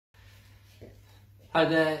Hi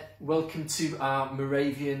there, welcome to our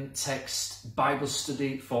Moravian text Bible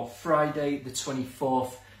study for Friday the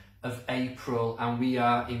 24th of April, and we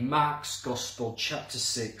are in Mark's Gospel chapter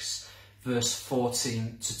 6 verse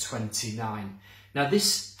 14 to 29. Now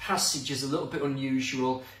this passage is a little bit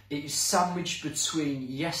unusual. It is sandwiched between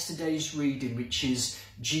yesterday's reading, which is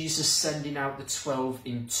Jesus sending out the 12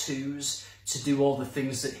 in twos to do all the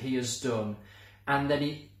things that he has done, and then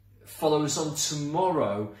it follows on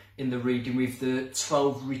tomorrow in the reading with the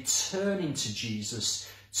 12 returning to Jesus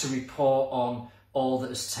to report on all that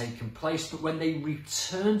has taken place. But when they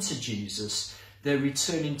return to Jesus, they're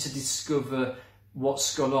returning to discover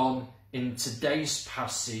what's gone on in today's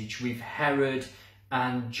passage with Herod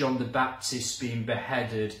and John the Baptist being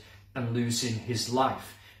beheaded and losing his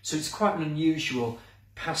life. So it's quite an unusual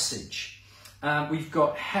passage. We've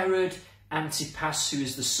got Herod Antipas, who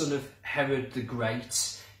is the son of Herod the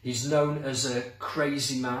Great. He's known as a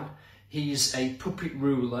crazy man. He's a puppet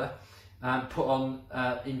ruler put on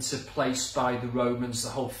into place by the Romans. The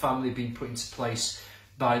whole family being put into place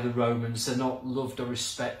by the Romans. They're not loved or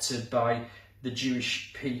respected by the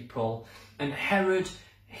Jewish people. And Herod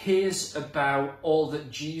hears about all that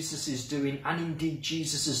Jesus is doing, and indeed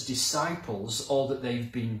Jesus' disciples, all that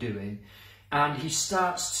they've been doing. And he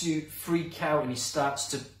starts to freak out and he starts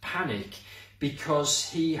to panic because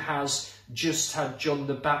he has just had John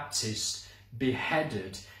the Baptist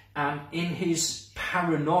beheaded, and in his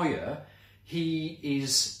paranoia he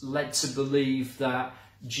is led to believe that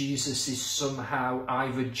Jesus is somehow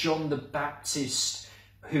either John the Baptist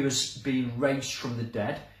who has been raised from the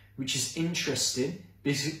dead, which is interesting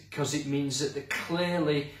because it means that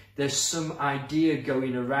clearly there's some idea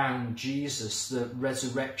going around Jesus that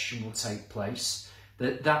resurrection will take place,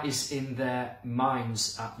 that is in their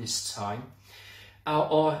minds at this time.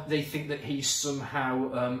 Or they think that he's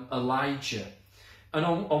somehow Elijah. And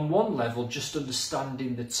on one level, just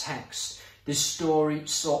understanding the text, this story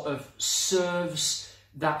sort of serves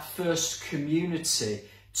that first community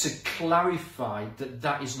to clarify that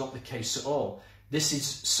that is not the case at all. This is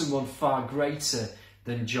someone far greater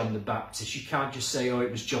than John the Baptist. You can't just say, oh,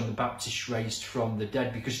 it was John the Baptist raised from the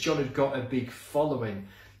dead, because John had got a big following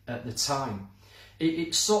at the time.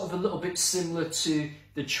 It's sort of a little bit similar to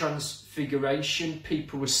the Transfiguration.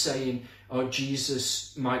 People were saying, oh,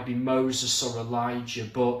 Jesus might be Moses or Elijah,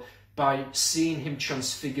 but by seeing him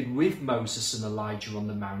transfigured with Moses and Elijah on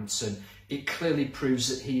the mountain, it clearly proves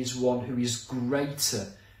that he is one who is greater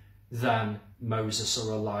than Moses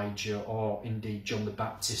or Elijah, or indeed John the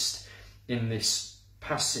Baptist in this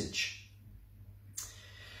passage.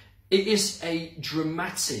 It is a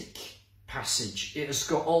dramatic passage. It has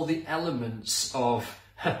got all the elements of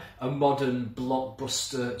a modern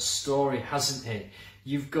blockbuster story, hasn't it?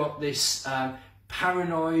 You've got this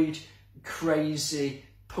paranoid, crazy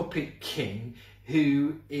puppet king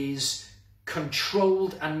who is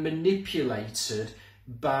controlled and manipulated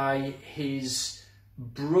by his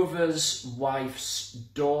brother's wife's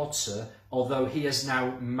daughter, although he has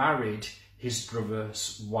now married his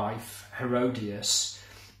brother's wife, Herodias,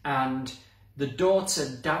 and the daughter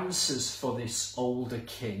dances for this older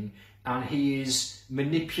king, and he is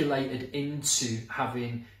manipulated into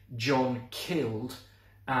having John killed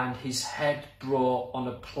and his head brought on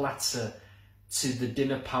a platter to the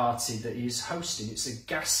dinner party that he is hosting. It's a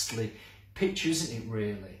ghastly picture, isn't it,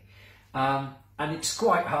 really? And it's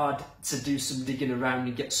quite hard to do some digging around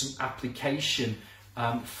and get some application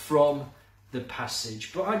from the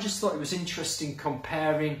passage. But I just thought it was interesting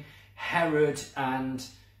comparing Herod and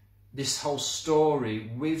this whole story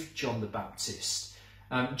with John the Baptist.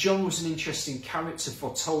 John was an interesting character,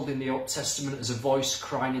 foretold in the Old Testament as a voice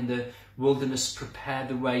crying in the wilderness, prepare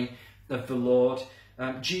the way of the Lord.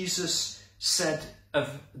 Jesus said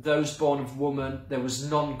of those born of woman, there was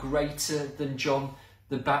none greater than John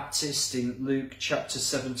the Baptist in Luke chapter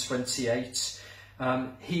 7:28.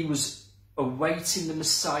 He was awaiting the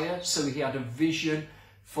Messiah, so he had a vision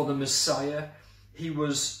for the Messiah. He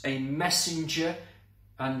was a messenger,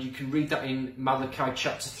 and you can read that in Malachi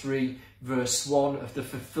chapter 3 verse 1 of the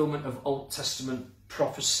fulfillment of Old Testament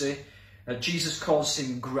prophecy. Jesus calls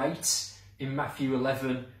him great in Matthew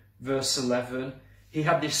 11 verse 11. He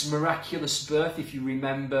had this miraculous birth, if you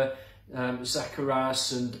remember,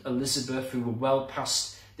 Zacharias and Elizabeth, who were well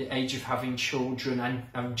past the age of having children, and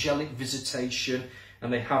angelic visitation,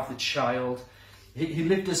 and they have the child. He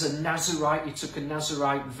lived as a Nazarite. He took a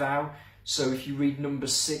Nazarite vow. So if you read number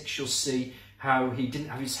 6, you'll see how he didn't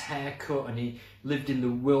have his hair cut, and he lived in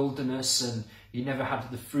the wilderness, and he never had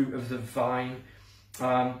the fruit of the vine.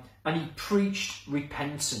 And he preached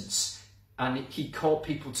repentance, and he called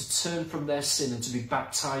people to turn from their sin and to be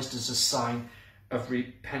baptized as a sign of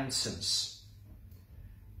repentance.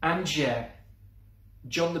 And yet,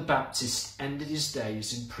 John the Baptist ended his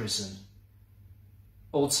days in prison,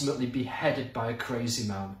 ultimately beheaded by a crazy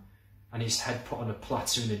man, and his head put on a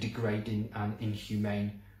platter in a degrading and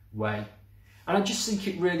inhumane way. And I just think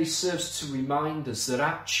it really serves to remind us that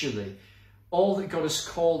actually all that God has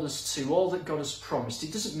called us to, all that God has promised,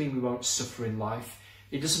 it doesn't mean we won't suffer in life.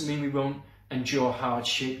 It doesn't mean we won't endure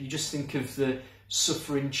hardship. You just think of the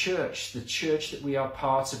suffering church, the church that we are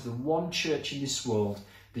part of, the one church in this world,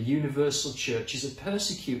 the universal church, is a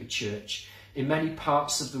persecuted church in many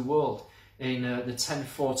parts of the world, in the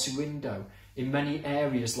 1040 window, in many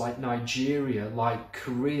areas like Nigeria, like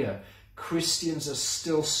Korea. Christians are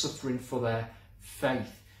still suffering for their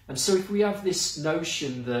faith. And so if we have this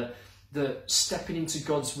notion that stepping into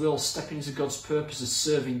God's will, stepping into God's purpose of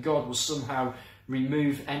serving God will somehow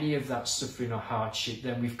remove any of that suffering or hardship,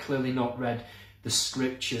 then we've clearly not read the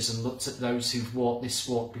scriptures and looked at those who've walked this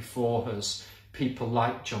walk before us, people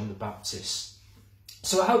like John the Baptist.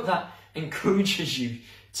 So I hope that encourages you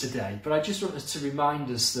today, but I just wanted to remind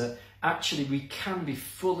us that actually we can be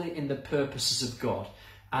fully in the purposes of God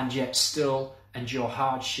and yet still endure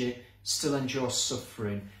hardship, still endure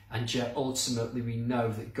suffering, and yet ultimately we know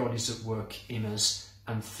that God is at work in us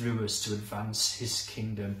and through us to advance his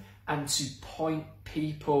kingdom and to point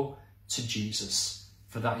people to Jesus,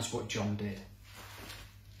 for that is what John did.